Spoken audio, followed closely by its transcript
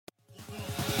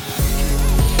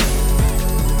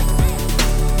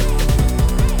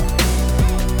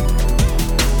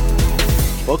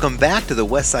Welcome back to the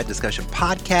Westside Discussion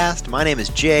Podcast. My name is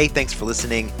Jay. Thanks for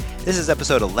listening. This is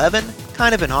episode 11,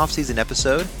 kind of an off-season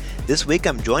episode. This week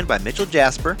I'm joined by Mitchell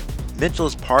Jasper. Mitchell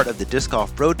is part of the Disc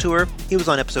Golf Pro Tour. He was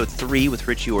on episode 3 with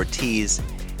Richie Ortiz.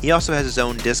 He also has his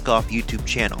own Disc Golf YouTube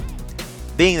channel.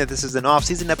 Being that this is an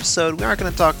off-season episode, we aren't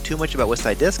going to talk too much about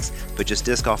Westside Discs, but just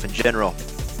disc golf in general.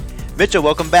 Mitchell,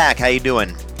 welcome back. How you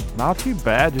doing? Not too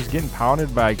bad. Just getting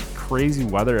pounded by crazy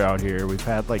weather out here. We've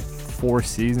had like 4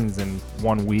 seasons in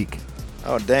 1 week.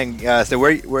 Oh, dang. So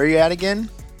where are you at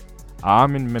again?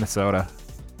 I'm in Minnesota.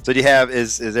 So do you have,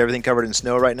 is everything covered in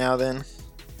snow right now then?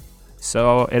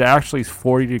 So it actually is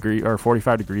 40 degrees or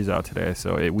 45 degrees out today.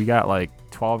 So we got like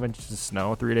 12 inches of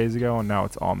snow 3 days ago, and now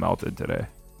it's all melted today.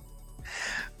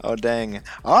 Oh, dang.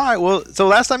 All right. Well, so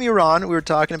last time you were on, we were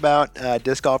talking about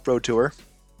Disc Golf Pro Tour.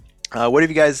 What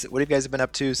have you guys been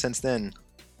up to since then?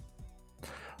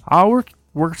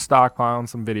 We're stockpiling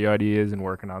some video ideas and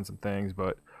working on some things,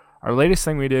 but our latest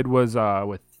thing we did was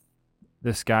with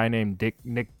this guy named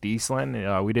Nick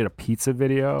Dieslin. We did a pizza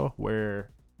video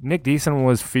where Nick Dieslin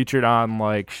was featured on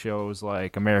like shows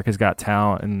like America's Got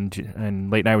Talent and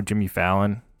Late Night with Jimmy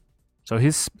Fallon. So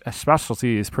his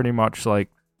specialty is pretty much like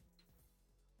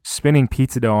spinning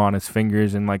pizza dough on his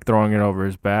fingers and like throwing it over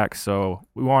his back. So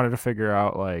we wanted to figure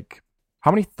out like how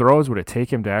many throws would it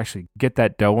take him to actually get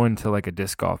that dough into like a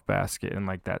disc golf basket in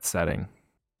like that setting.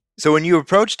 So when you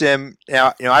approached him,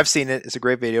 now I've seen it. It's a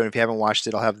great video, and if you haven't watched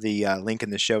it, I'll have the link in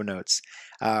the show notes.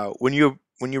 When you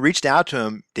reached out to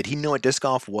him, did he know what disc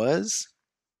golf was?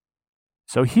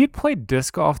 So he'd played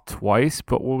disc golf twice,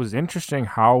 but what was interesting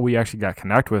how we actually got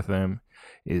connected with him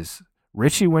is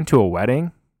Richie went to a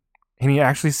wedding, and he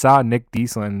actually saw Nick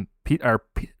Dieslin,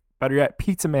 better yet,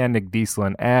 Pizza Man Nick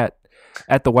Dieslin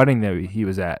at the wedding that he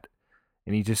was at.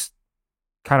 And he just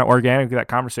kind of organically, that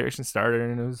conversation started,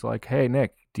 and it was like, hey,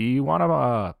 Nick, do you want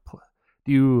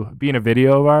to be in a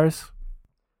video of ours?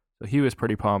 So he was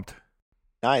pretty pumped.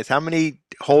 Nice. How many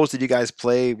holes did you guys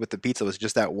play with the pizza? Was it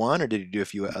just that one, or did you do a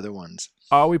few other ones?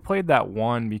 We played that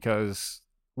one because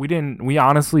we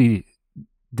honestly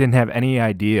didn't have any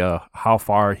idea how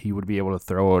far he would be able to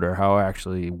throw it or how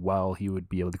actually well he would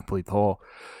be able to complete the hole.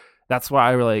 That's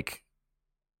why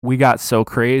we got so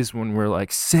crazed when we're like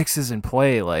 6s in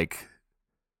play. Like,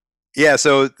 yeah,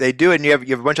 so they do it, and you have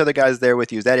a bunch of other guys there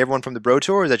with you. Is that everyone from the Bro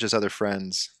Tour, or is that just other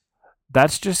friends?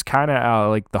 That's just kind of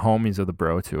like the homies of the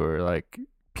Bro Tour, like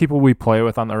people we play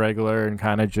with on the regular and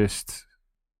kind of just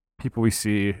people we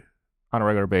see on a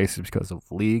regular basis because of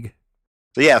league.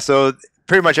 So yeah, so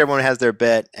pretty much everyone has their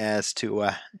bet as to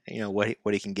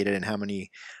what he can get it and how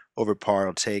many over par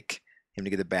it'll take him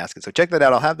to get the basket. So check that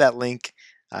out. I'll have that link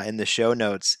in the show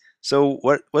notes. So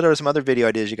what are some other video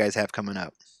ideas you guys have coming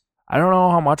up? I don't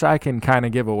know how much I can kind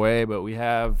of give away, but we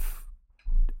have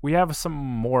some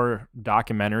more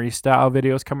documentary style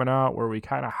videos coming out where we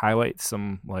kind of highlight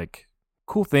some like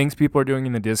cool things people are doing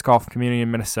in the disc golf community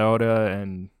in Minnesota,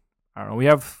 and I don't know, we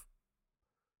have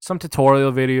some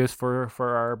tutorial videos for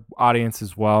our audience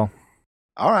as well.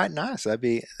 All right, nice. That'd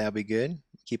be good.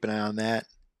 Keep an eye on that.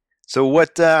 So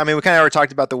what? We kind of already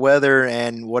talked about the weather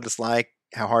and what it's like,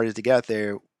 how hard it is to get out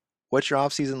there. What's your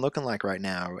off season looking like right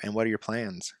now, and what are your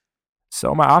plans?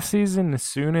 So my off season, as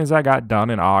soon as I got done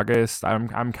in August, I'm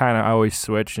kind of always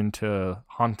switch into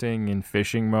hunting and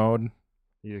fishing mode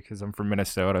because I'm from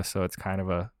Minnesota, so it's kind of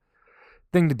a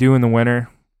thing to do in the winter.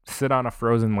 Sit on a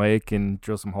frozen lake and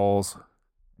drill some holes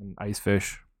and ice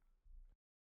fish.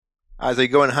 So you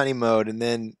go in hunting mode, and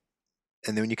then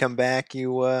when you come back,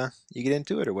 you get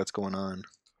into it, or what's going on?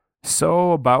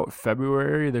 So about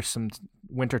February, there's some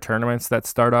winter tournaments that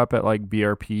start up at like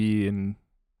BRP, and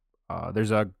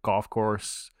there's a golf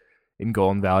course in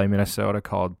Golden Valley, Minnesota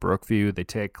called Brookview. They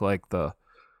take like the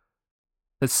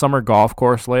summer golf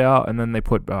course layout, and then they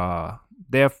put they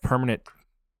have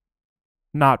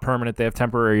they have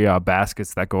temporary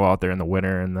baskets that go out there in the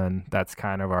winter, and then that's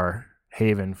kind of our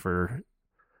haven for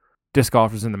disc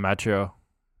golfers in the metro.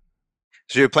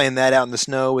 So you're playing that out in the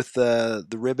snow with the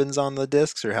ribbons on the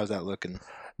discs, or how's that looking?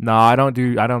 No, I don't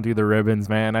do the ribbons,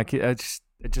 man. It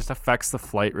just affects the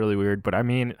flight really weird. But I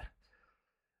mean,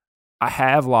 I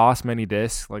have lost many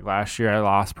discs. Like last year, I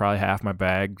lost probably half my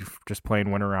bag just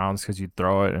playing winter rounds because you'd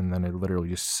throw it and then it literally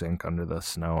just sink under the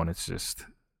snow, and it's just.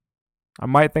 I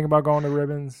might think about going to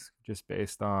ribbons just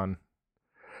based on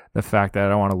the fact that I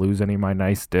don't want to lose any of my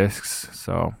nice discs.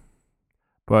 So,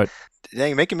 but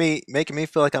dang, making me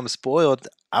feel like I'm spoiled.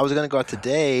 I was gonna go out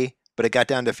today, but it got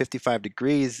down to 55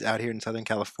 degrees out here in Southern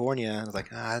California. I was like,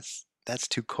 that's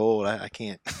too cold. I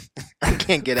can't I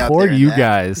can't get out there. For you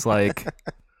guys, like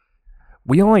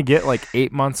we only get like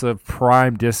 8 months of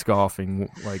prime disc golfing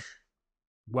like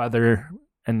weather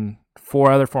and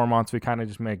 4 months we kind of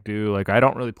just make do. Like I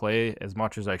don't really play as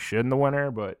much as I should in the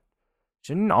winter, but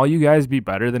shouldn't all you guys be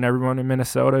better than everyone in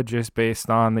Minnesota just based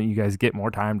on that you guys get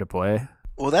more time to play?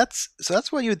 Well, that's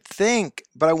what you'd think,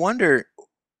 but I wonder,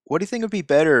 what do you think would be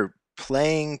better,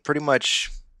 playing pretty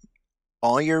much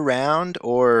all year round,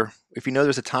 or if you know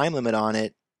there's a time limit on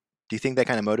it, do you think that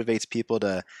kind of motivates people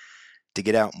to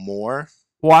get out more?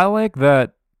 Well, I like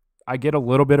that I get a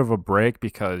little bit of a break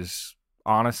because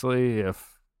honestly,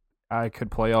 if I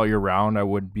could play all year round, I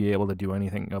wouldn't be able to do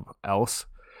anything else.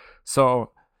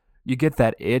 So you get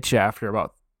that itch after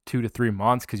about 2 to 3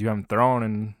 months because you haven't thrown,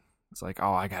 and it's like,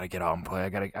 oh, I gotta get out and play.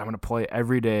 I'm gonna play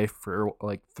every day for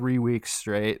like 3 weeks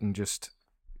straight and just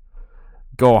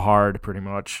go hard pretty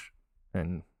much.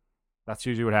 And that's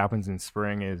usually what happens in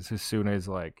spring is as soon as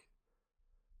like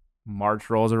March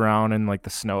rolls around and like the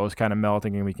snow is kind of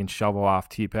melting and we can shovel off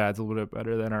tee pads a little bit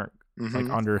better than our like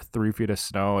Hmm. under 3 feet of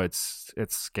snow.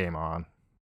 It's game on.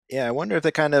 Yeah, I wonder if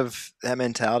that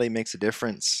mentality makes a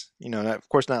difference. Of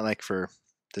course, not like for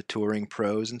the touring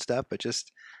pros and stuff, but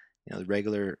just the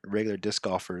regular disc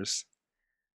golfers,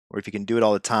 or if you can do it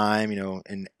all the time,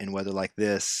 in weather like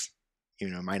this,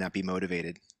 might not be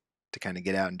motivated to kind of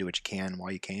get out and do what you can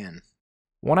while you can.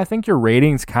 One, I think your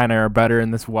ratings kind of are better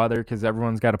in this weather because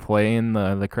everyone's got to play in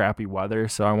the crappy weather.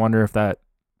 So I wonder if that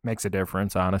makes a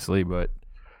difference, honestly. But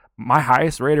my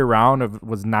highest rated round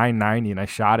was 990, and I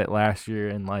shot it last year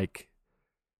in like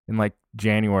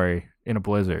January in a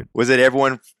blizzard. Was it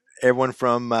everyone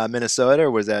from Minnesota,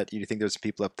 or was that you think there's some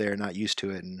people up there not used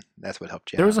to it, and that's what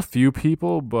helped you There was out? a few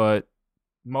people, but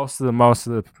most of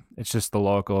the it's just the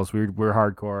locals. We're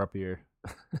hardcore up here,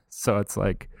 so it's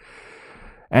like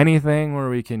anything where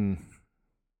we can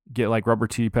get like rubber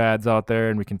tee pads out there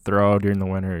and we can throw during the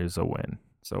winter is a win.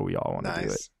 So we all want to do it.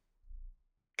 Nice.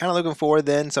 Kind of looking forward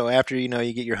then. So after you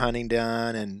get your hunting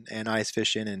done and ice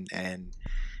fishing and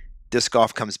disc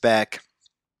golf comes back,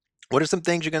 what are some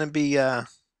things you're going to be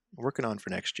working on for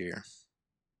next year?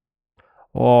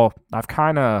 Well, I've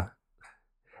kind of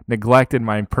neglected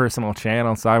my personal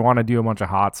channel, so I want to do a bunch of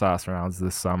hot sauce rounds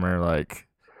this summer. Like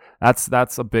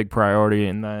that's a big priority,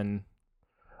 and then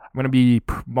I'm gonna be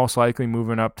most likely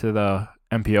moving up to the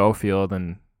MPO field,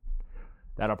 and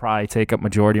that'll probably take up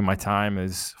majority of my time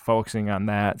is focusing on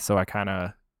that. So I kind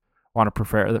of want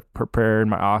to prepare in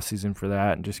my off season for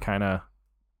that, and just kind of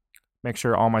make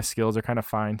sure all my skills are kind of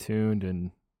fine tuned,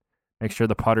 and make sure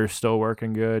the putter's still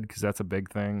working good because that's a big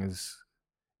thing. Is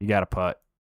you got to putt.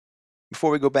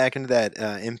 Before we go back into that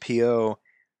MPO,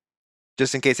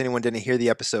 just in case anyone didn't hear the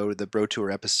episode, the Bro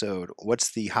Tour episode,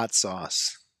 what's the hot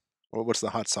sauce? Or what's the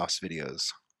hot sauce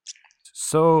videos?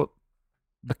 So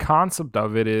the concept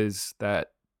of it is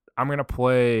that I'm gonna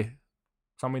play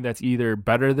something that's either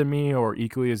better than me or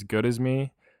equally as good as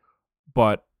me,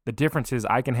 but the difference is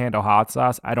I can handle hot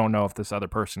sauce. I don't know if this other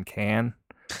person can.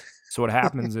 So what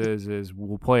happens is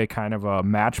we'll play kind of a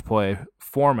match play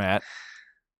format,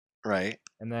 Right.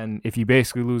 and then if you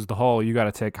basically lose the hole, you got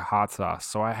to take a hot sauce.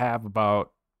 So I have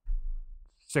about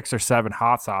 6 or 7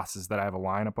 hot sauces that I have a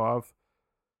lineup of.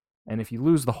 And if you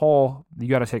lose the hole, you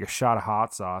got to take a shot of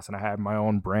hot sauce. And I have my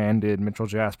own branded Mitchell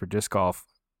Jasper Disc Golf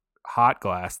hot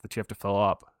glass that you have to fill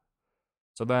up.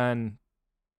 So then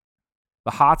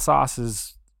the hot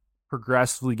sauces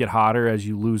progressively get hotter as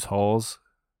you lose holes.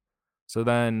 So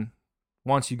then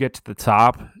once you get to the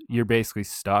top, you're basically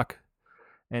stuck.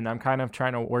 And I'm kind of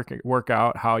trying to work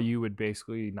out how you would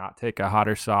basically not take a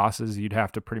hotter sauces. You'd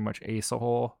have to pretty much ace a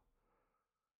hole,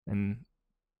 and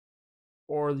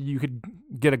or you could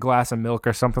get a glass of milk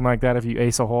or something like that if you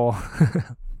ace a hole.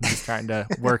 I'm just trying to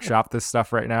workshop this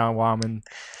stuff right now while I'm in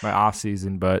my off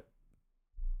season, but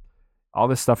all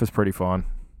this stuff is pretty fun.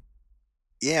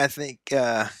 Yeah, I think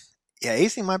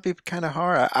acing might be kind of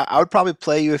hard. I would probably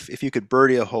play you if you could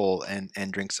birdie a hole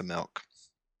and drink some milk.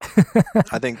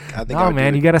 I think I No, would do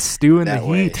man, you it got to stew in the that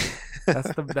way. heat.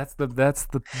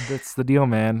 That's the deal,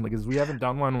 man. Because we haven't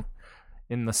done one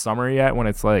in the summer yet when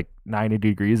it's like 90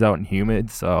 degrees out and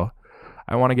humid. So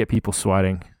I want to get people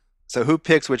sweating. So who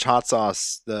picks which hot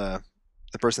sauce? The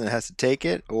person that has to take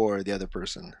it or the other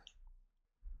person?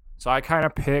 So I kind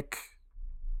of pick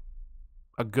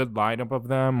a good lineup of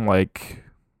them. Like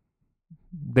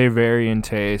they vary in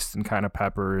taste and kind of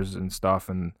peppers and stuff.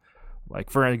 And like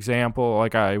for example,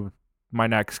 my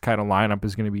next kind of lineup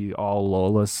is going to be all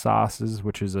Lola's sauces,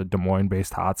 which is a Des Moines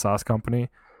based hot sauce company.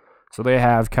 So they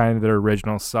have kind of their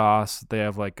original sauce. They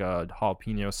have like a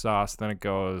jalapeno sauce. Then it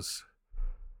goes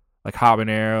like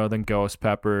habanero, then ghost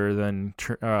pepper, then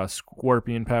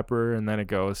scorpion pepper, and then it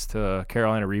goes to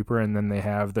Carolina Reaper. And then they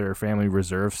have their family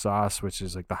reserve sauce, which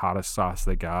is like the hottest sauce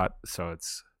they got. So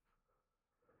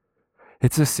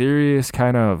It's a serious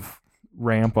kind of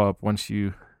ramp up once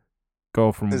you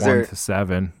go from Is 1 there to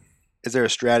 7. is there a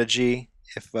strategy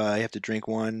if you have to drink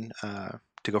one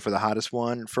to go for the hottest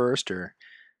one first, or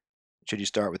should you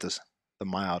start with the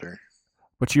milder?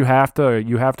 But you have to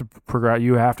progress.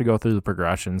 You have to go through the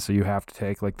progression. So you have to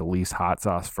take like the least hot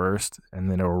sauce first, and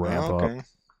then it'll ramp Oh, up. okay.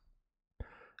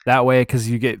 That way, because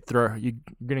you're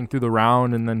getting through the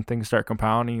round, and then things start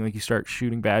compounding. Like you start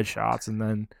shooting bad shots, and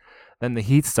then the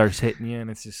heat starts hitting you, and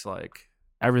it's just like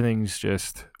everything's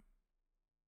just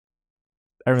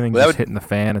everything's Well, that just would hitting the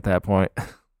fan at that point.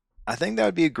 I think that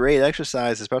would be a great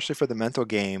exercise, especially for the mental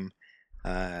game,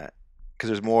 because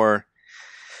there's more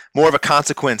of a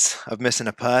consequence of missing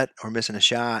a putt or missing a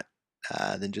shot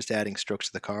than just adding strokes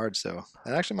to the card. So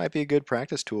that actually might be a good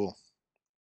practice tool.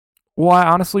 Well, I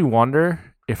honestly wonder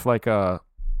if like an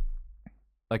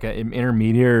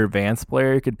intermediate or advanced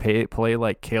player could play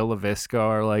like Kale LaVisca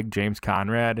or like James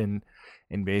Conrad, and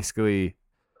basically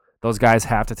those guys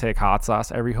have to take hot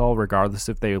sauce every hole, regardless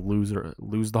if they lose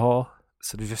the hole.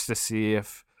 So just to see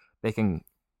if they can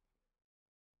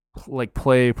like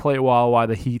play while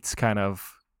the heat's kind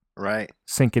of Right.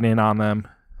 sinking in on them,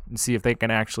 and see if they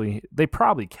can actually. They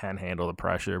probably can handle the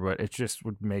pressure, but it just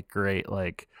would make great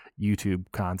like YouTube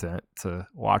content to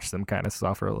watch them kind of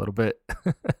suffer a little bit.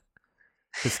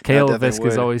 Because That Kale definitely Visk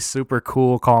is would. always super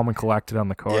cool, calm, and collected on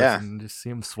the course, Yeah. and just see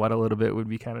him sweat a little bit would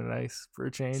be kind of nice for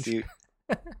a change. Steve,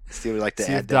 Steve would like to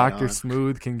See if add that Doctor on.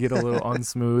 Smooth can get a little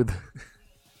unsmooth.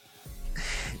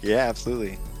 Yeah,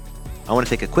 absolutely. I want to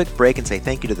take a quick break and say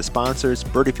thank you to the sponsors,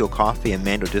 Birdie Fuel Coffee and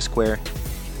Mando Discware.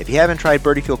 If you haven't tried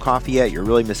Birdie Fuel Coffee yet, you're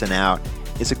really missing out.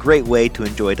 It's a great way to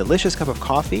enjoy a delicious cup of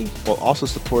coffee while also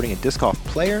supporting a disc golf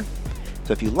player.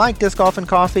 So if you like disc golf and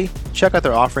coffee, check out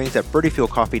their offerings at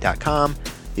birdiefuelcoffee.com.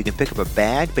 You can pick up a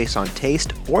bag based on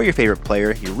taste or your favorite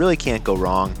player. You really can't go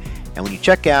wrong. And when you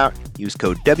check out, use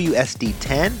code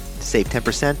WSD10 to save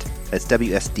 10%. That's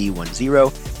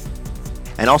WSD10.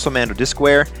 And also Mando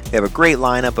Discwear. They have a great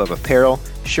lineup of apparel,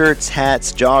 shirts,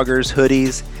 hats, joggers,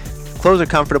 hoodies. Clothes are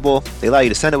comfortable. They allow you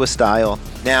to send it with style.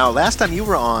 Now, last time you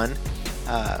were on,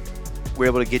 we were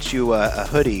able to get you a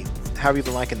hoodie. How have you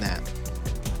been liking that?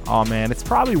 Oh man, it's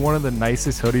probably one of the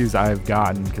nicest hoodies I've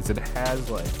gotten because it has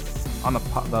like on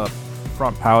the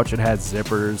front pouch it has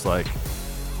zippers, like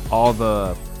all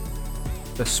the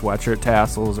sweatshirt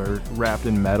tassels are wrapped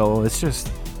in metal. It's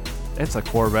a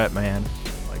Corvette, man.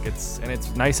 Like it's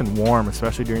nice and warm,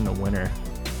 especially during the winter.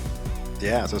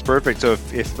 Yeah, so it's perfect. So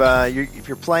if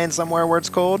you're playing somewhere where it's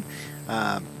cold,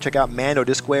 check out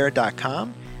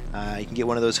mandodiscwear.com. You can get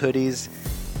one of those hoodies.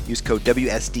 Use code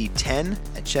WSD10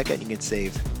 at checkout. You can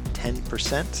save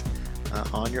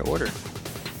 10% on your order.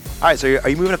 All right, so are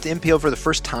you moving up to MPO for the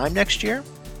first time next year?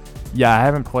 Yeah, I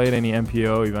haven't played any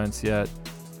MPO events yet,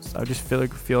 so I just feel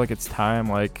like it's time.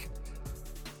 Like,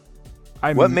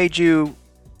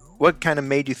 What kind of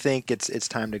made you think it's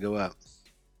time to go up?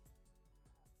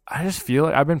 I just feel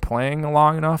like I've been playing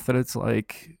long enough that it's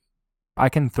like I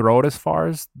can throw it as far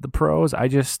as the pros.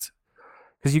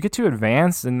 Because you get to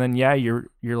advance, and then yeah, you're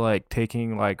like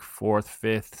taking like fourth,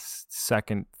 fifth,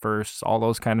 second, first, all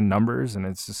those kind of numbers, and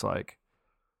it's just like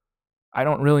I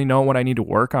don't really know what I need to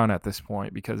work on at this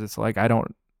point because it's like I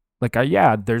don't like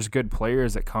yeah, there's good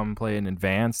players that come play in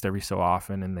advanced every so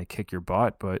often and they kick your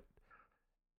butt, but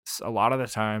a lot of the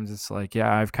times it's like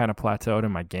yeah, I've kind of plateaued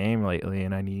in my game lately,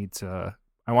 and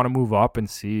I want to move up and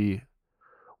see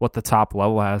what the top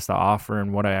level has to offer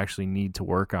and what I actually need to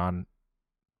work on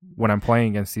when I'm playing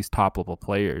against these top level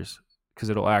players, because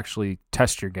it'll actually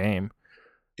test your game.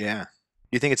 Yeah. Do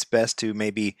you think it's best to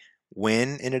maybe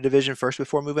win in a division first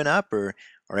before moving up, or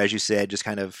as you said, just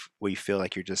kind of where you feel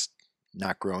like you're just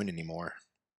not growing anymore?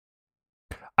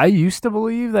 I used to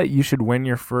believe that you should win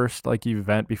your first like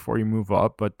event before you move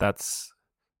up, but that's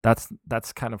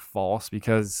kind of false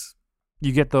because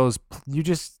you get those you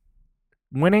just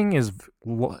winning is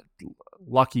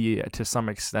lucky to some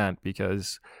extent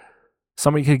because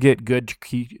somebody could get good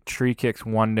tree kicks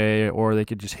one day, or they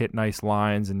could just hit nice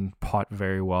lines and putt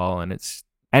very well. And it's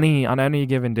on any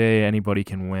given day, anybody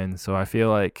can win. So I feel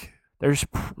like there's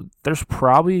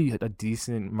probably a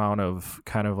decent amount of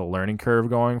kind of a learning curve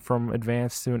going from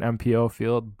advanced to an MPO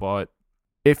field. But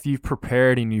if you've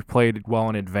prepared and you've played well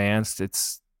in advanced,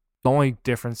 it's the only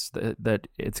difference that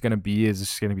it's going to be is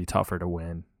it's going to be tougher to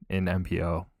win in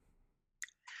MPO.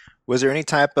 Was there any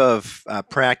type of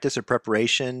practice or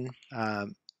preparation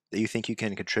that you think you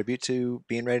can contribute to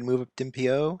being ready to move up to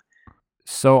MPO?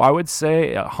 So I would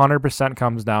say 100%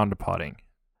 comes down to putting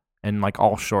and like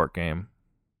all short game.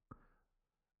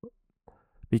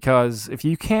 Because if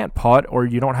you can't putt or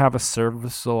you don't have a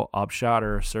serviceable upshot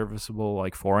or a serviceable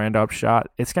like forehand upshot,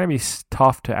 it's going to be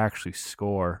tough to actually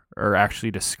score or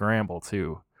actually to scramble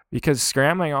too. Because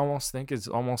scrambling I almost think is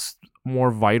almost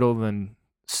more vital than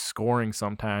scoring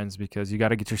sometimes, because you got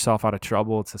to get yourself out of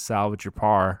trouble to salvage your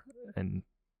par, and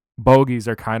bogeys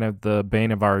are kind of the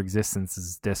bane of our existence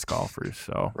as disc golfers.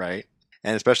 So Right.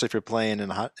 And especially if you're playing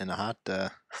in a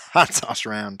hot sauce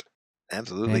round.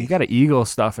 Absolutely. man, you got to eagle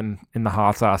stuff in the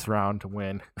hot sauce round to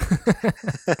win.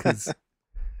 Because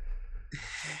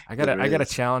I gotta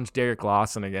challenge Derek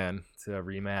Lawson again to a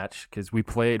rematch, because we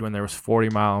played when there was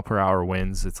 40-mile-per-hour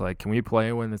winds. It's like, can we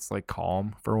play when it's like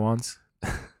calm for once?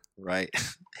 Right.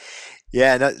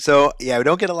 Yeah. No, so yeah, we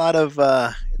don't get a lot of.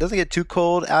 It doesn't get too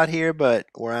cold out here, but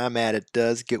where I'm at, it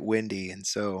does get windy, and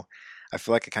so I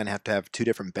feel like I kind of have to have two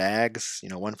different bags.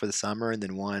 One for the summer, and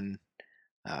then one,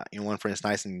 one for when it's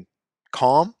nice and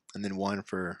calm, and then one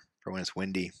for when it's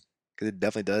windy, because it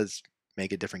definitely does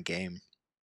make a different game.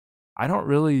 I don't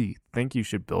really think you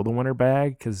should build a winter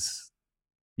bag, because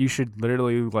you should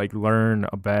literally like learn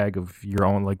a bag of your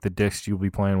own, like the discs you'll be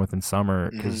playing with in summer.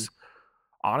 Because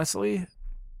honestly,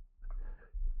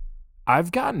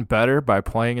 I've gotten better by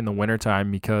playing in the wintertime,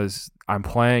 because I'm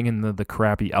playing in the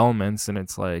crappy elements, and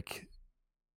it's like,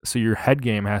 so your head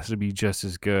game has to be just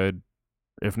as good,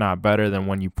 if not better, than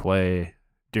when you play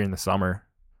during the summer,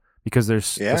 because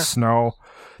there's the snow,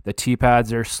 the tee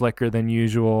pads are slicker than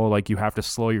usual, like you have to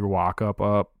slow your walk up,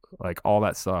 like all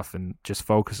that stuff, and just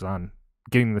focus on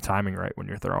getting the timing right when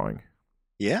you're throwing.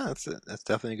 Yeah, that's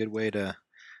definitely a good way to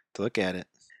look at it.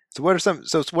 So what are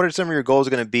some of your goals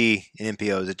going to be in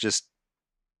MPO? Is it just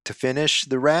to finish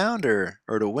the round, or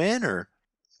to win, or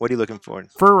what are you looking for?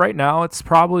 For right now, it's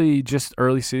probably just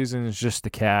early season is just the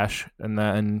cash, and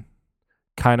then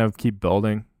kind of keep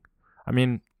building. I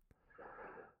mean,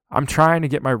 I'm trying to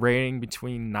get my rating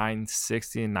between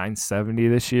 960 and 970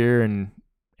 this year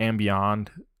and beyond.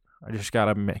 I just got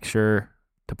to make sure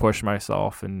to push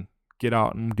myself and get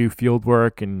out and do field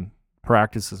work and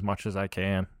practice as much as I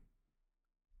can.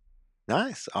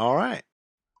 Nice. All right.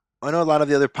 I know a lot of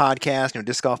the other podcasts,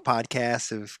 disc golf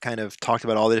podcasts, have kind of talked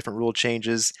about all the different rule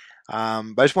changes. But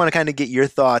I just want to kind of get your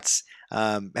thoughts.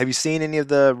 Have you seen any of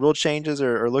the rule changes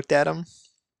or looked at them?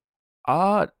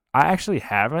 I actually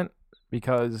haven't,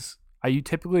 because I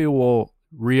typically will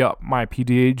re-up my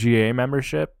PDGA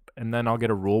membership, and then I'll get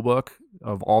a rule book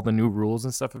of all the new rules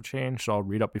and stuff have changed. So I'll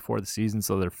read up before the season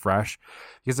so they're fresh.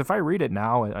 Because if I read it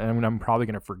now, I'm probably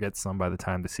going to forget some by the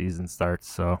time the season starts.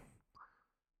 So,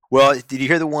 well, did you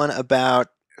hear the one about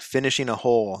finishing a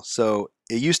hole? So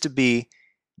it used to be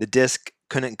the disc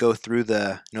couldn't go through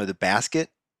the basket;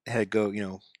 it had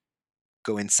to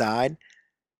go inside.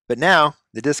 But now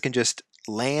the disc can just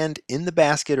land in the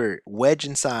basket or wedge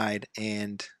inside,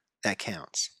 and that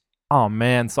counts. Oh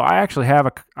man, so I actually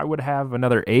I would have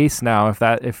another ace now if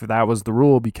that was the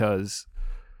rule, because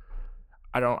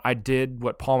I did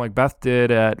what Paul McBeth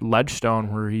did at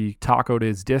Ledgestone, where he tacoed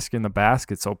his disc in the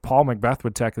basket. So Paul McBeth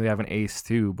would technically have an ace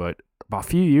too, but about a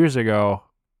few years ago,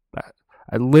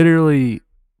 I literally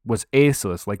was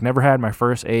aceless, like never had my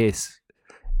first ace,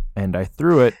 and I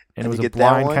threw it, and it was a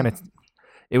blind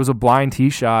it was a blind tee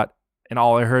shot, and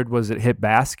all I heard was it hit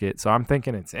basket. So I'm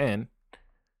thinking it's in.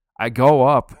 I go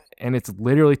up, and it's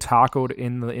literally tacoed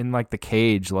in like the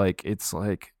cage. Like it's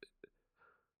like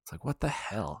what the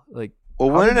hell? Like, well,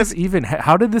 how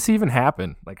did this even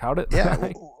happen? Like, how did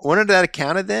wouldn't that have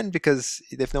counted then? Because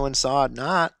if no one saw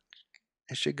it,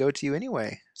 it should go to you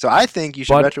anyway. So I think you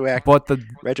should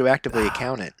retroactively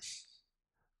account it.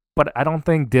 But I don't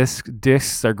think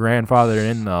discs are grandfathered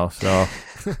in though. So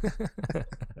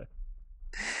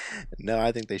no,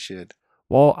 I think they should.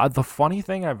 Well, the funny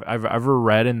thing I've ever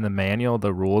read in the manual,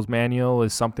 the rules manual,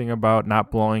 is something about not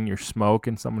blowing your smoke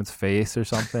in someone's face or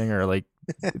something, or like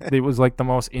it was like the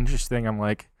most interesting. I'm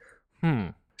like,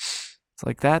 It's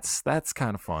like that's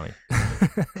kind of funny.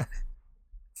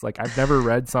 It's like I've never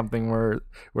read something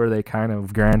where they kind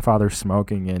of grandfather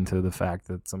smoking into the fact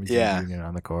that somebody's doing it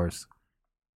on the course,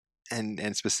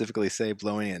 and specifically say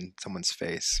blowing it in someone's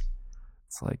face.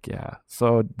 It's like, yeah.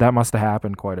 So that must have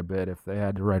happened quite a bit if they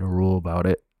had to write a rule about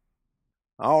it.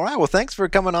 All right. Well, thanks for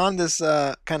coming on this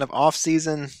kind of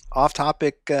off-season,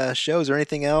 off-topic show. Is there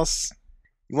anything else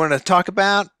you wanted to talk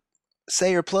about?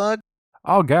 Say or plug?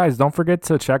 Oh, guys, don't forget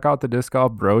to check out the Disc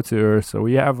Golf Bro Tour. So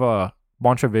we have a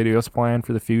bunch of videos planned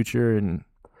for the future and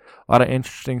a lot of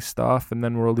interesting stuff. And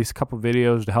then we'll release a couple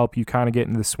videos to help you kind of get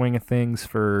into the swing of things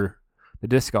for the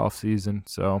disc golf season.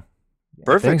 So.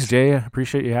 Perfect. Thanks, Jay. I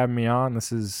appreciate you having me on.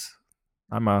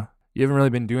 I'm a You haven't really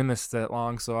been doing this that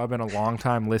long, so I've been a long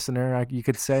time listener, you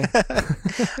could say.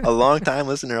 A long time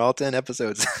listener, all 10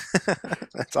 episodes.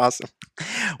 That's awesome.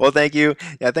 Well, thank you.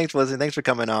 Yeah, thanks for listening. Thanks for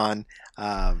coming on.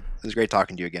 It was great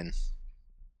talking to you again.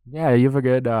 Yeah, you have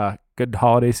a good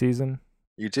holiday season.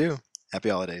 You too. Happy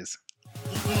holidays.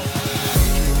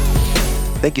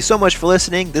 Thank you so much for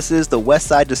listening. This is the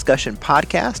Westside Discussion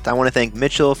Podcast. I want to thank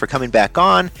Mitchell for coming back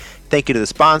on. Thank you to the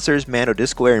sponsors, Mando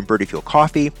Discware and Birdie Fuel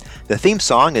Coffee. The theme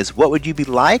song is What Would You Be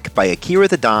Like by Akira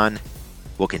the Don.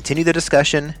 We'll continue the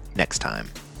discussion next time.